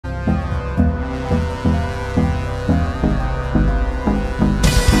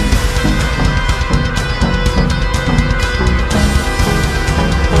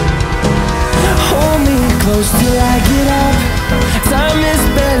gotta get up. Time is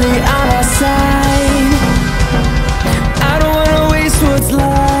barely on our side. I don't wanna waste what's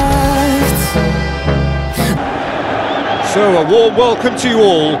left. So a warm welcome to you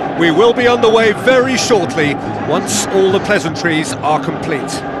all. We will be on the way very shortly, once all the pleasantries are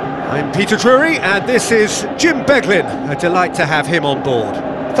complete. I'm Peter Drury, and this is Jim Beglin. A delight to have him on board.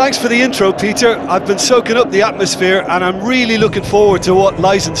 Thanks for the intro, Peter. I've been soaking up the atmosphere, and I'm really looking forward to what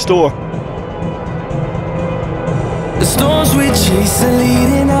lies in store. The storms we chase are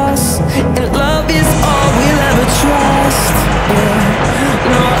leading us, and love is all we'll ever trust.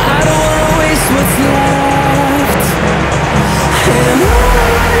 Yeah. No, I don't wanna waste what's left. And on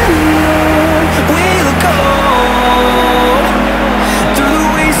we'll go, through the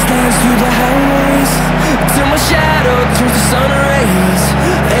wastelands, through the highways, till my shadow turns to sun rays.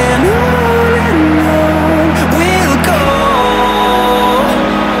 And on we'll go,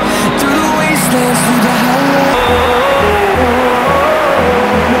 through the wastelands, through the highways.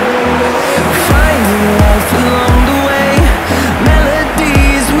 Along the way,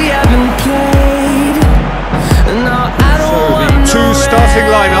 melodies we haven't played. No, I don't want the two starting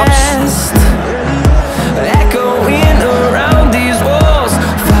lineups. Echoing around these walls,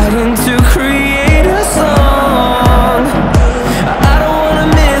 fighting to create a song. I don't wanna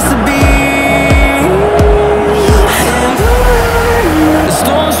miss a beat. And the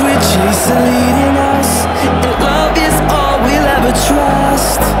storms we chase are leading us, and love is all we'll ever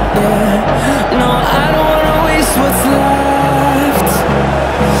trust. Yeah. No, I don't what's left.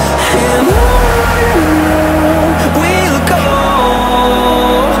 And on we'll go,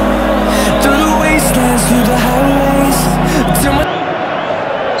 through the wastelands, through the highways, till my...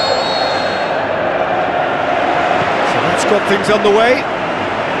 So that's got things underway.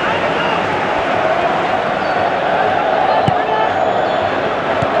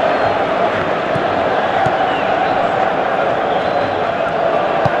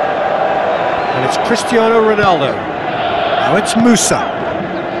 And it's Cristiano Ronaldo. Now it's Musa.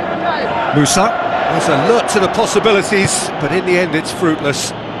 Musa has alert to the possibilities, but in the end it's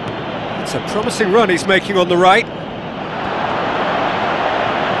fruitless. It's a promising run he's making on the right.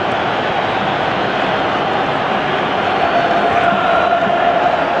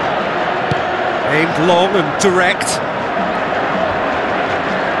 Aimed long and direct.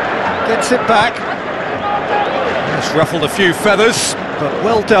 Gets it back. It's ruffled a few feathers, but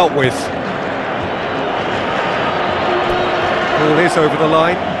well dealt with. Ball is over the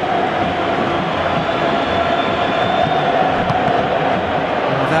line.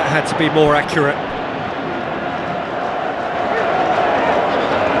 That had to be more accurate.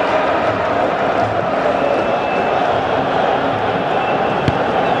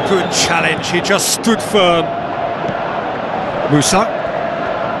 Good challenge, he just stood firm. Musa.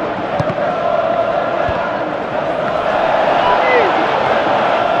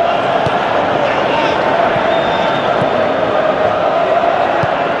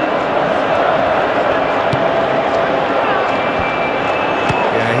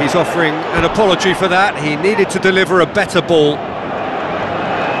 He's offering an apology for that. He needed to deliver a better ball.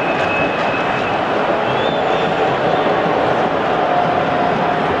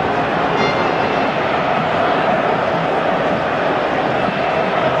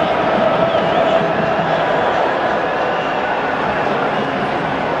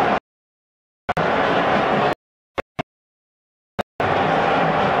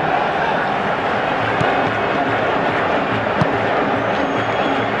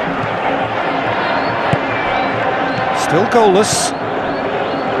 Still goalless.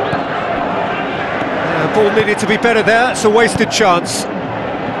 Ball needed to be better there, it's a wasted chance.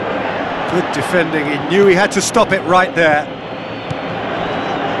 Good defending, he knew he had to stop it right there.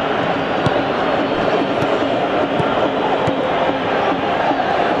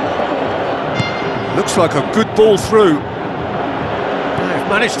 Looks like a good ball through. They've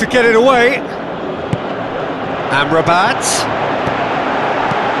managed to get it away. Amrabat.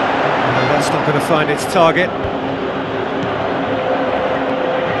 No, that's not going to find its target.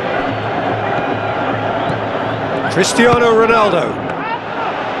 Cristiano Ronaldo.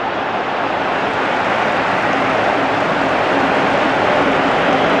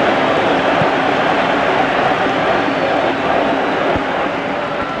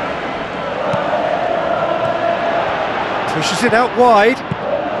 Pushes it out wide.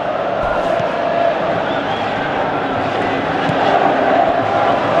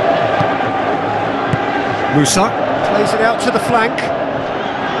 Musa plays it out to the flank.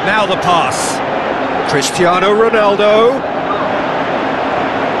 Now the pass. Cristiano Ronaldo.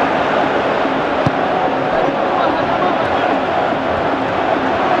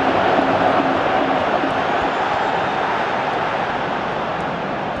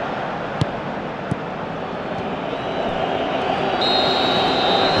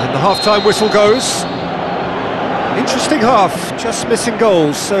 half-time whistle goes. Interesting half, just missing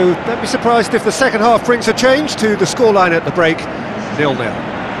goals, so don't be surprised if the second half brings a change to the scoreline at the break, 0-0.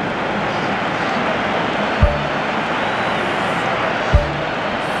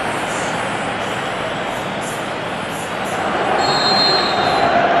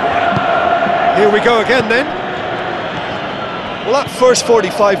 Here we go again then. Well, that first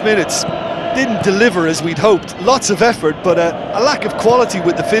 45 minutes didn't deliver as we'd hoped. Lots of effort, but a lack of quality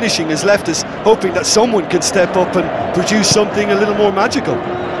with the finishing has left us hoping that someone can step up and produce something a little more magical.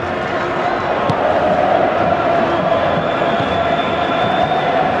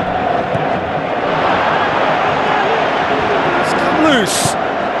 It's come loose.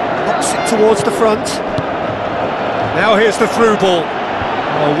 Knocks it towards the front. Now here's the through ball.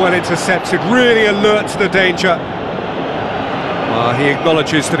 Oh, well intercepted, really alert to the danger. He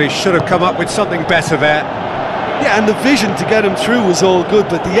acknowledges that he should have come up with something better there. Yeah, and the vision to get him through was all good,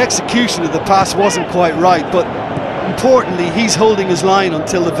 but the execution of the pass wasn't quite right. But importantly, he's holding his line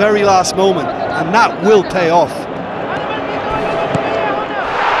until the very last moment, and that will pay off.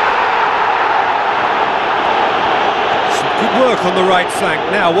 Some good work on the right flank.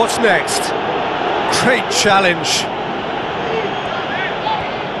 Now, what's next? Great challenge.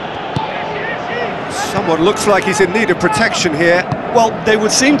 Someone looks like he's in need of protection here. Well, they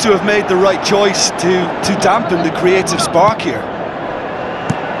would seem to have made the right choice to dampen the creative spark here.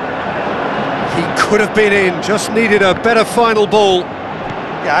 He could have been in, just needed a better final ball.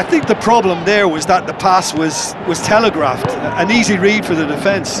 Yeah, I think the problem there was that the pass was telegraphed, an easy read for the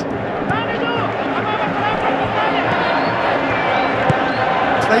defence.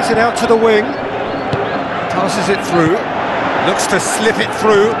 Plays it out to the wing, passes it through, looks to slip it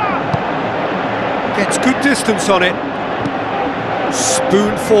through. Gets good distance on it.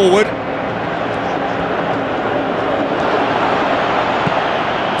 Spoon forward.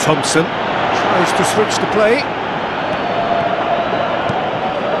 Thompson tries to switch the play.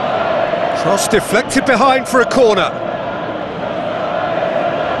 Cross deflected behind for a corner.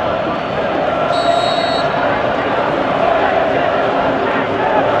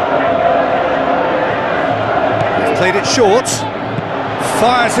 He's played it short.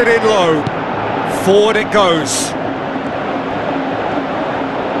 Fires it in low. Forward it goes.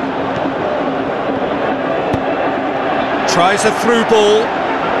 Tries a through ball.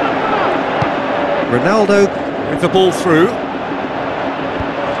 Ronaldo with the ball through.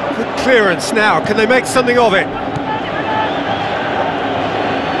 Good clearance now. Can they make something of it?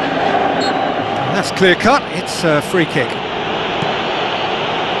 That's clear cut. It's a free kick.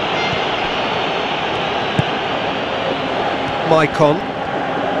 Maicon.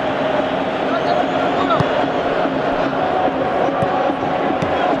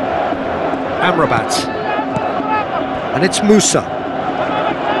 Amrabat, and it's Musa.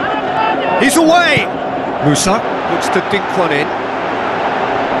 He's away! Musa looks to dink one in.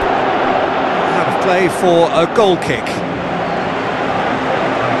 Out of play for a goal kick.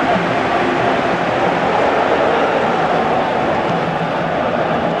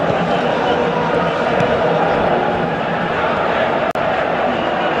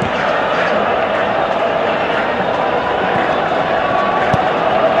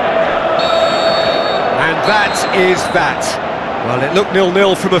 That is that. Well, it looked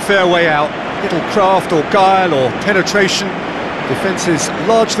 0-0 from a fair way out. Little craft or guile or penetration. Defence is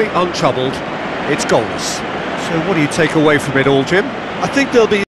largely untroubled. It's goalless. So what do you take away from it all, Jim? I think they'll be